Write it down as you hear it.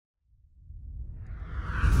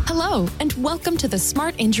Hello, and welcome to the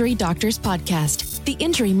Smart Injury Doctors Podcast, the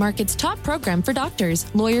injury market's top program for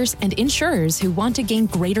doctors, lawyers, and insurers who want to gain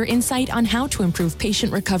greater insight on how to improve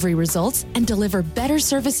patient recovery results and deliver better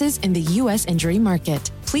services in the U.S. injury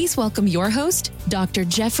market. Please welcome your host, Dr.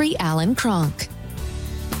 Jeffrey Allen Kronk.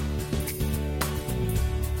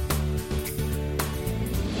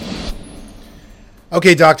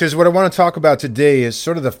 Okay, doctors, what I want to talk about today is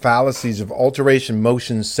sort of the fallacies of alteration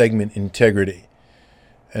motion segment integrity.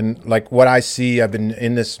 And like what I see, I've been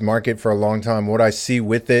in this market for a long time, what I see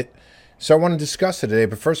with it. So I want to discuss it today.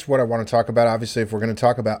 But first, what I want to talk about, obviously, if we're going to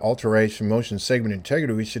talk about alteration motion segment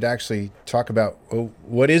integrity, we should actually talk about, well,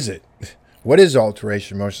 what is it? What is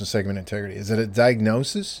alteration motion segment integrity? Is it a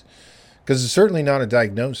diagnosis? Because it's certainly not a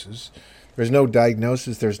diagnosis. There's no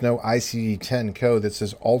diagnosis. There's no ICD-10 code that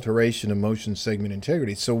says alteration of motion segment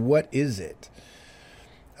integrity. So what is it?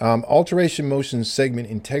 Alteration motion segment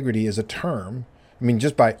integrity is a term. I mean,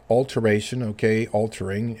 just by alteration, okay,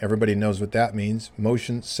 altering, everybody knows what that means,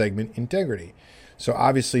 motion segment integrity. So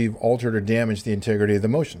obviously you've altered or damaged the integrity of the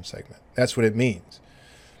motion segment. That's what it means,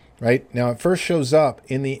 right? Now, it first shows up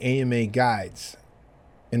in the AMA guides,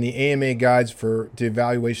 for the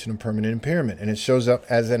evaluation of permanent impairment, and it shows up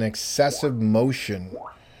as an excessive motion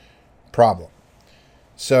problem.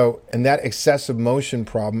 So, and that excessive motion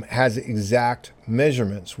problem has exact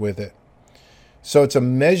measurements with it. So it's a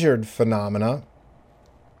measured phenomena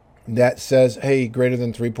that says, hey, greater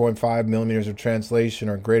than 3.5 millimeters of translation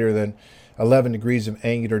or greater than 11 degrees of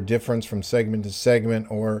angular difference from segment to segment,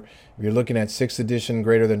 or if you're looking at 6th edition,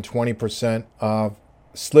 greater than 20% of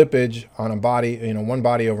slippage on a body, one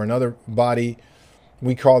body over another body,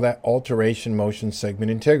 we call that alteration motion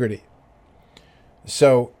segment integrity.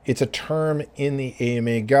 So it's a term in the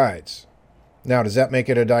AMA guides. Now, does that make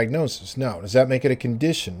it a diagnosis? No. Does that make it a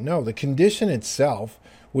condition? No. The condition itself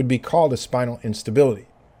would be called a spinal instability.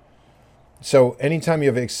 So anytime you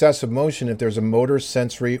have excessive motion, if there's a motor,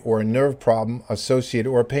 sensory, or a nerve problem associated,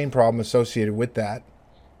 or a pain problem associated with that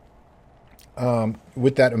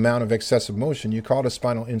amount of excessive motion, you call it a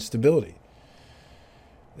spinal instability.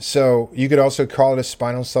 So you could also call it a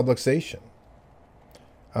spinal subluxation.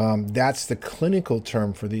 That's the clinical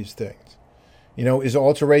term for these things. Is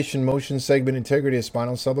alteration motion segment integrity a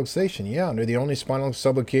spinal subluxation? Yeah, they're the only spinal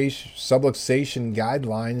subluxation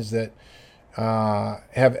guidelines that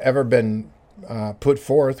have ever been put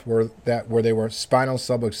forth where they were spinal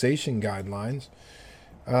subluxation guidelines,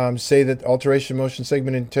 say that alteration motion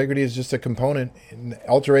segment integrity is just a component.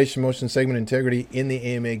 Alteration motion segment integrity in the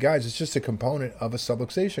AMA guides is just a component of a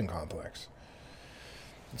subluxation complex.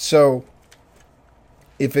 So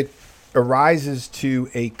if it arises to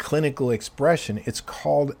a clinical expression, it's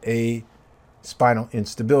called a spinal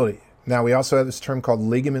instability. Now, we also have this term called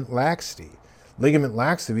ligament laxity. Ligament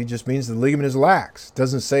laxity just means the ligament is lax. It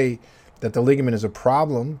doesn't say that the ligament is a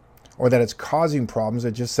problem or that it's causing problems.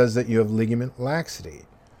 It just says that you have ligament laxity.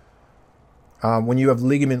 When you have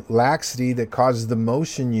ligament laxity that causes the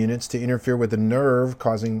motion units to interfere with the nerve,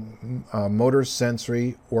 causing motor,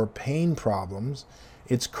 sensory, or pain problems,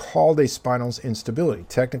 it's called a spinal instability.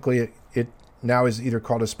 Technically, it now is either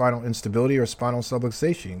called a spinal instability or spinal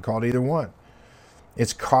subluxation. You can call it either one.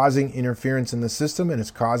 It's causing interference in the system and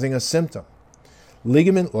it's causing a symptom.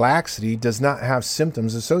 Ligament laxity does not have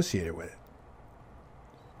symptoms associated with it,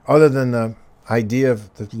 other than the idea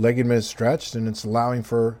of the ligament is stretched and it's allowing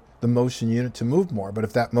for the motion unit to move more. But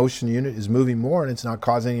if that motion unit is moving more and it's not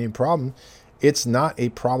causing any problem, it's not a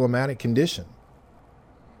problematic condition.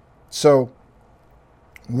 So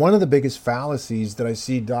one of the biggest fallacies that I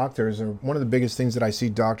see doctors, or one of the biggest things that I see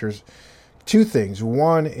doctors, two things.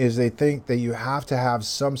 One is they think that you have to have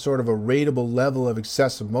some sort of a rateable level of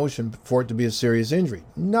excessive motion for it to be a serious injury.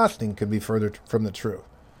 Nothing could be further from the truth.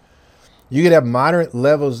 You could have moderate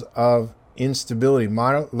levels of instability,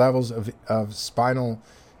 moderate levels of spinal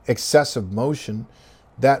excessive motion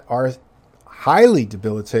that are highly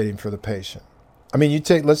debilitating for the patient. I mean,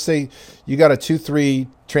 let's say you got a 2-3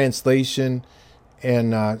 translation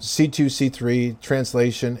and C2, C3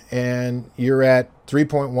 translation, and you're at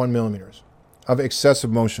 3.1 millimeters of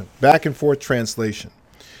excessive motion, back and forth translation.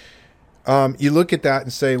 You look at that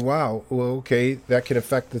and say, wow, well, okay, that could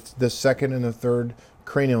affect the second and the third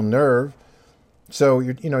cranial nerve. So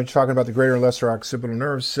you're talking about the greater and lesser occipital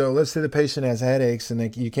nerves. So let's say the patient has headaches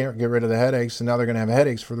and you can't get rid of the headaches, and now they're going to have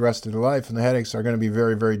headaches for the rest of their life, and the headaches are going to be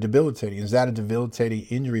very, very debilitating. Is that a debilitating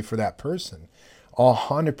injury for that person?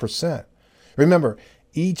 100%. Remember,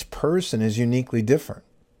 each person is uniquely different.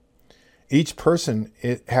 Each person,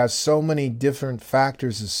 it has so many different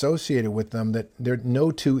factors associated with them that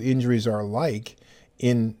no two injuries are alike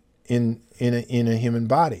in a human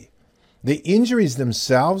body. The injuries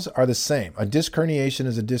themselves are the same. A disc herniation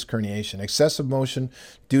is a disc herniation. Excessive motion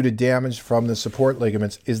due to damage from the support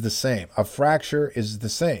ligaments is the same. A fracture is the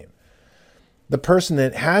same. The person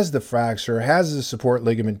that has the fracture, has the support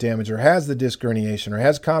ligament damage, or has the disc herniation, or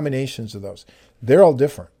has combinations of those, they're all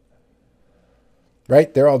different.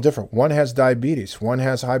 Right? They're all different. One has diabetes. One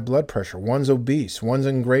has high blood pressure. One's obese. One's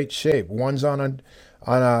in great shape. One's on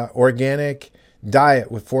a organic diet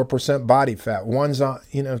with 4% body fat. One's on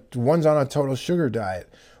a total sugar diet.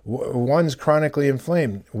 One's chronically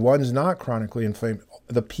inflamed. One's not chronically inflamed.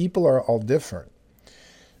 The people are all different.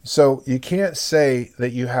 So you can't say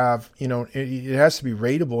that you have, it has to be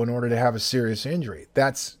rateable in order to have a serious injury.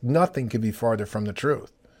 Nothing could be farther from the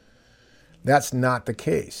truth. That's not the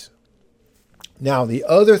case. Now, the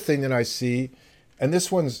other thing that I see, and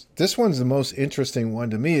this one's the most interesting one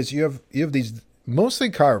to me, is you have these mostly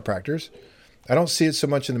chiropractors. I don't see it so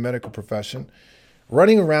much in the medical profession,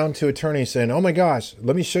 running around to attorneys saying, "Oh my gosh,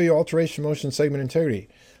 let me show you alteration motion segment integrity.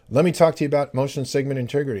 Let me talk to you about motion segment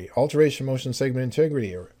integrity, alteration motion segment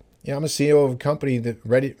integrity." Or, I'm a CEO of a company that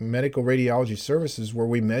medical radiology services where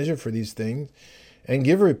we measure for these things and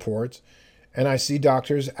give reports. And I see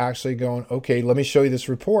doctors actually going, "Okay, let me show you this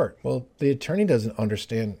report." Well, the attorney doesn't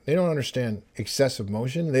understand. They don't understand excessive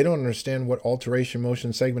motion. They don't understand what alteration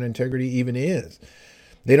motion segment integrity even is.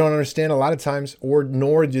 They don't understand a lot of times,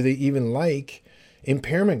 nor do they even like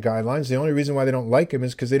impairment guidelines. The only reason why they don't like them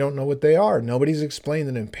is because they don't know what they are. Nobody's explained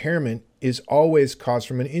that impairment is always caused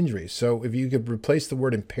from an injury. So if you could replace the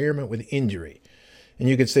word impairment with injury, and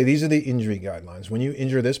you could say, these are the injury guidelines. When you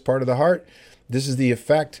injure this part of the heart, this is the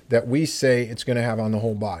effect that we say it's going to have on the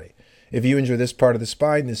whole body. If you injure this part of the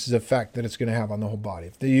spine, this is the effect that it's going to have on the whole body.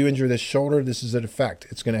 If you injure this shoulder, this is an effect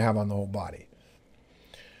it's going to have on the whole body.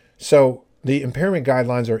 So the impairment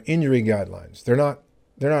guidelines are injury guidelines. They're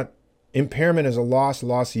not impairment as a loss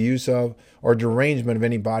of use of, or derangement of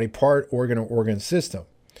any body part, organ, or organ system.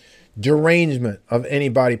 Derangement of any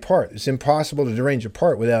body part. It's impossible to derange a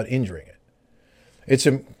part without injuring it.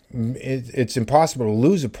 It's impossible to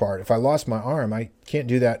lose a part. If I lost my arm, I can't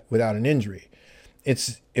do that without an injury.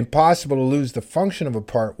 It's impossible to lose the function of a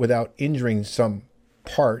part without injuring some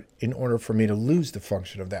part in order for me to lose the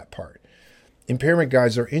function of that part. Impairment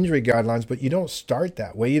guides are injury guidelines, but you don't start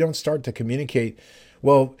that way. You don't start to communicate,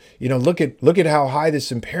 well, look at how high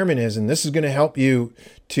this impairment is, and this is going to help you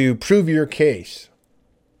to prove your case.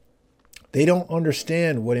 They don't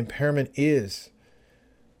understand what impairment is.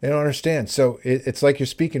 They don't understand. So it's like you're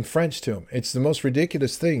speaking French to them. It's the most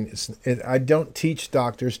ridiculous thing. I don't teach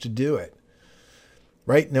doctors to do it.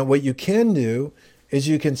 Right? Now, what you can do is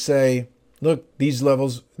you can say, look,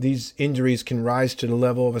 these injuries can rise to the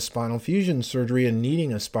level of a spinal fusion surgery and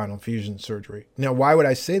needing a spinal fusion surgery. Now, why would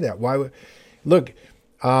I say that?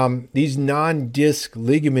 These non-disc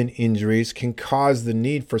ligament injuries can cause the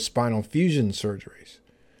need for spinal fusion surgeries.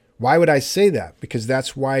 Why would I say that? Because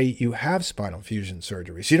that's why you have spinal fusion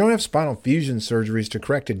surgeries. You don't have spinal fusion surgeries to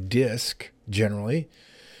correct a disc, generally.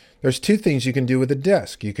 There's two things you can do with a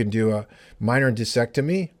disc. You can do a minor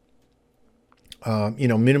discectomy,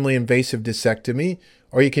 minimally invasive discectomy,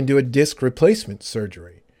 or you can do a disc replacement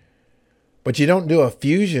surgery. But you don't do a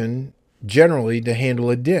fusion generally to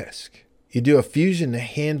handle a disc. You do a fusion to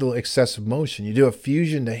handle excessive motion. You do a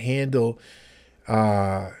fusion to handle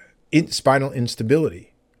spinal instability.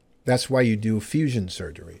 That's why you do fusion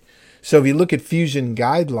surgery. So if you look at fusion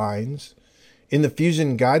guidelines, in the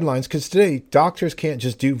fusion guidelines, because today doctors can't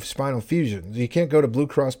just do spinal fusions. You can't go to Blue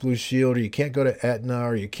Cross Blue Shield, or you can't go to Aetna,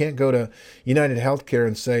 or you can't go to United Healthcare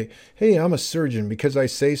and say, hey, I'm a surgeon. Because I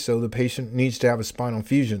say so, the patient needs to have a spinal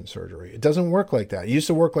fusion surgery. It doesn't work like that. It used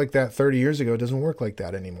to work like that 30 years ago. It doesn't work like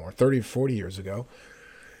that anymore, 30, 40 years ago.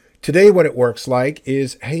 Today, what it works like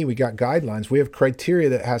is, hey, we got guidelines. We have criteria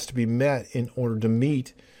that has to be met in order to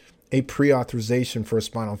meet a pre-authorization for a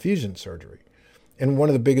spinal fusion surgery. And one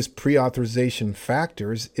of the biggest pre-authorization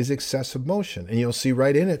factors is excessive motion. And you'll see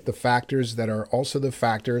right in it the factors that are also the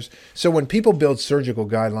factors. So when people build surgical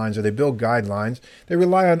guidelines or they build guidelines, they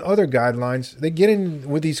rely on other guidelines. They get in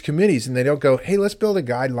with these committees and they don't go, hey, let's build a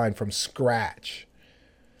guideline from scratch.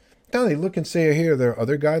 No, they look and say, here, there are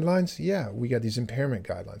other guidelines. Yeah, we got these impairment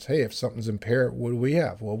guidelines. Hey, if something's impaired, what do we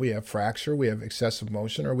have? Well, we have fracture, we have excessive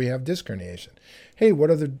motion, or we have disc herniation. Hey, what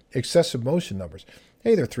are the excessive motion numbers?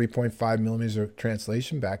 Hey, they're 3.5 millimeters of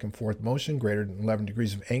translation, back and forth motion, greater than 11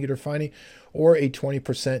 degrees of angular finding, or a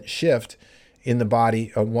 20% shift in the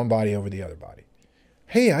body of one body over the other body.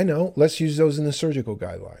 Hey, I know, let's use those in the surgical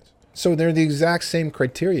guidelines. So they're the exact same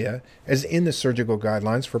criteria as in the surgical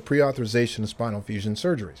guidelines for pre-authorization of spinal fusion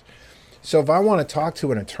surgeries. So if I want to talk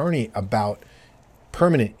to an attorney about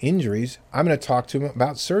permanent injuries, I'm going to talk to them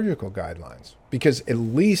about surgical guidelines, because at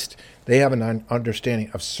least they have an understanding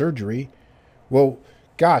of surgery. Well,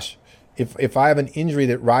 gosh, if I have an injury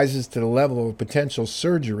that rises to the level of potential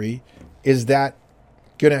surgery, is that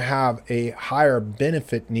going to have a higher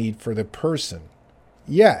benefit need for the person?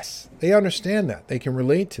 Yes, they understand that. They can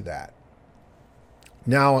relate to that.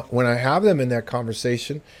 Now, when I have them in that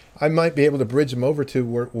conversation, I might be able to bridge them over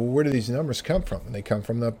to where do these numbers come from? And they come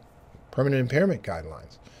from the permanent impairment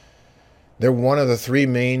guidelines. They're one of the three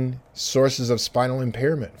main sources of spinal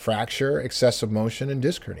impairment: fracture, excessive motion, and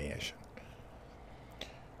disc herniation.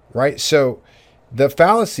 Right? So the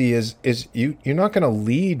fallacy is you're not going to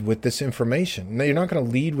lead with this information. You're not going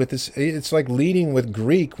to lead with this. It's like leading with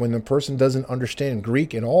Greek when the person doesn't understand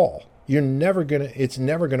Greek at all. It's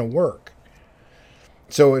never going to work.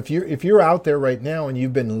 So if you're out there right now and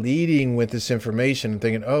you've been leading with this information and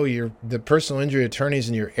thinking, oh, the personal injury attorneys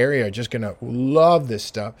in your area are just going to love this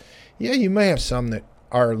stuff. Yeah, you may have some that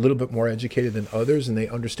are a little bit more educated than others and they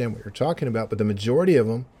understand what you're talking about, but the majority of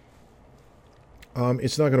them,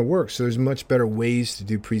 it's not going to work. So there's much better ways to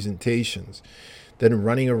do presentations than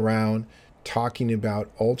running around talking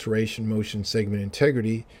about alteration motion segment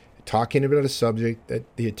integrity, talking about a subject that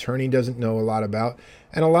the attorney doesn't know a lot about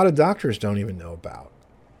and a lot of doctors don't even know about.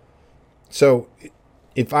 So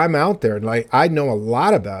if I'm out there, like, I know a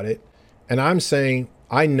lot about it, and I'm saying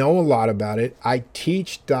I know a lot about it, I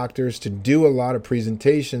teach doctors to do a lot of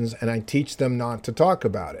presentations, and I teach them not to talk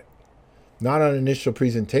about it. Not on initial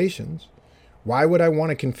presentations. Why would I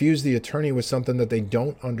want to confuse the attorney with something that they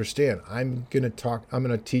don't understand? I'm going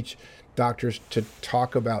to teach doctors to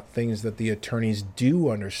talk about things that the attorneys do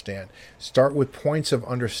understand. Start with points of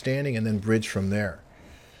understanding and then bridge from there.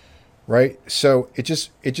 Right? So it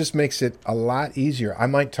just makes it a lot easier. I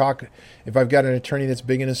might talk, if I've got an attorney that's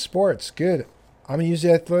big into sports, good. I'm going to use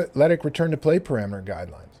the athletic return to play parameter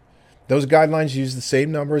guidelines. Those guidelines use the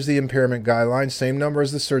same number as the impairment guidelines, same number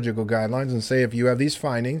as the surgical guidelines, and say if you have these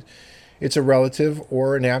findings, it's a relative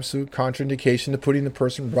or an absolute contraindication to putting the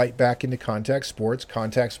person right back into contact sports.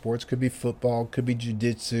 Contact sports could be football, could be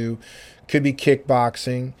jiu-jitsu, could be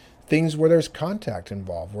kickboxing, things where there's contact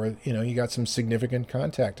involved, where you got some significant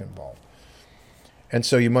contact involved. And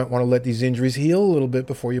so you might want to let these injuries heal a little bit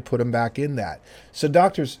before you put them back in that. So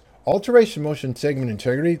doctors, alteration motion segment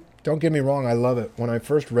integrity, don't get me wrong, I love it. When I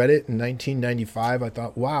first read it in 1995, I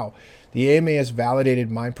thought, wow, the AMA has validated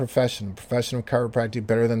my profession. Professional chiropractic,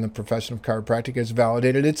 better than the profession of chiropractic, has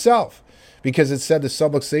validated itself. Because it said the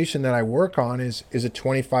subluxation that I work on is a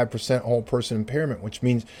 25% whole person impairment, which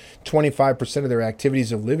means 25% of their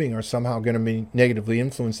activities of living are somehow going to be negatively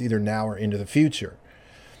influenced either now or into the future.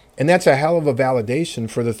 And that's a hell of a validation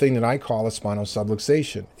for the thing that I call a spinal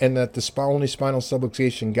subluxation. And that the only spinal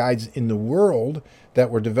subluxation guides in the world that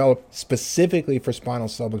were developed specifically for spinal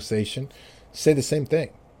subluxation say the same thing.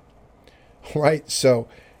 Right? So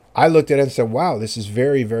I looked at it and said, wow, this is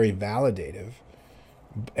very, very validative.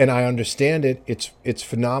 And I understand it. It's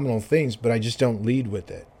phenomenal things, but I just don't lead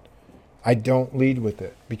with it. I don't lead with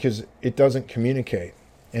it because it doesn't communicate.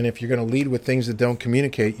 And if you're going to lead with things that don't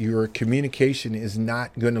communicate, your communication is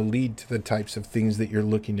not going to lead to the types of things that you're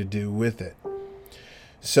looking to do with it.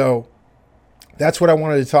 So that's what I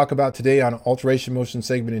wanted to talk about today on alteration motion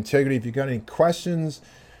segment integrity. If you've got any questions,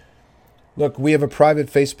 look, we have a private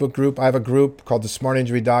Facebook group. I have a group called the Smart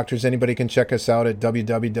Injury Doctors. Anybody can check us out at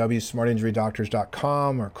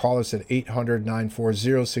www.smartinjurydoctors.com or call us at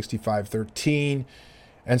 800-940-6513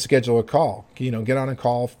 and schedule a call. Get on a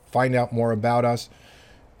call, find out more about us.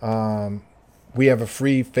 We have a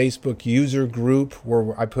free Facebook user group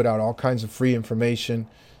where I put out all kinds of free information.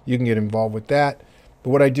 You can get involved with that. But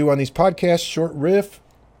what I do on these podcasts, short riff,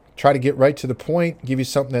 try to get right to the point, give you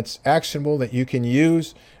something that's actionable that you can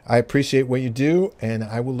use. I appreciate what you do, and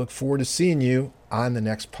I will look forward to seeing you on the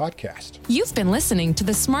next podcast. You've been listening to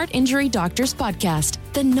the Smart Injury Doctors Podcast,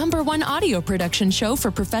 the #1 audio production show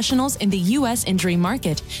for professionals in the U.S. injury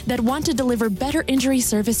market that want to deliver better injury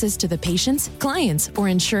services to the patients, clients, or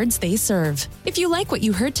insureds they serve. If you like what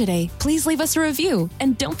you heard today, please leave us a review,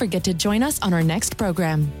 and don't forget to join us on our next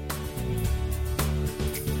program.